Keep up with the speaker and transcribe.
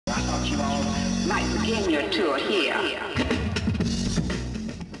you all might begin your tour here.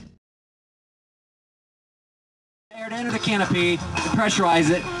 Air to enter the canopy and pressurize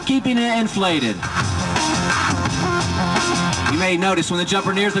it, keeping it inflated. You may notice when the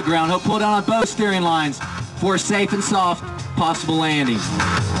jumper nears the ground, he'll pull down on both steering lines for a safe and soft possible landing.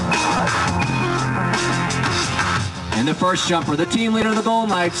 And the first jumper, the team leader of the Golden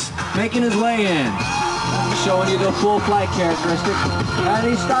Knights, making his way in. Showing you the full flight characteristic. And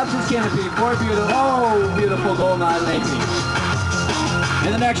he stops his canopy for a beautiful Golden Knight landing.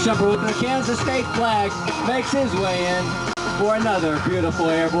 And the next jumper with the Kansas State flag makes his way in for another beautiful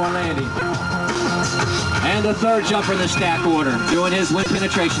airborne landing. And the third jumper in the stack order, doing his wind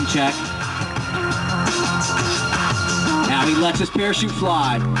penetration check. Now he lets his parachute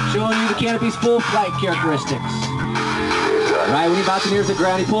fly, showing you the canopy's full flight characteristics. Right when he about to near the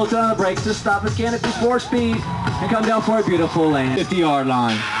ground, he pulls down on the brakes to stop his canopy's forward speed and come down for a beautiful land, 50-yard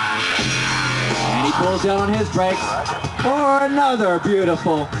line. And he pulls down on his brakes for another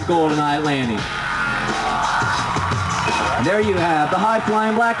beautiful Golden Knight landing. And there you have the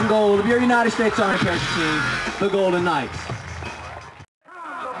high-flying black and gold of your United States Army parachute team, the Golden Knights.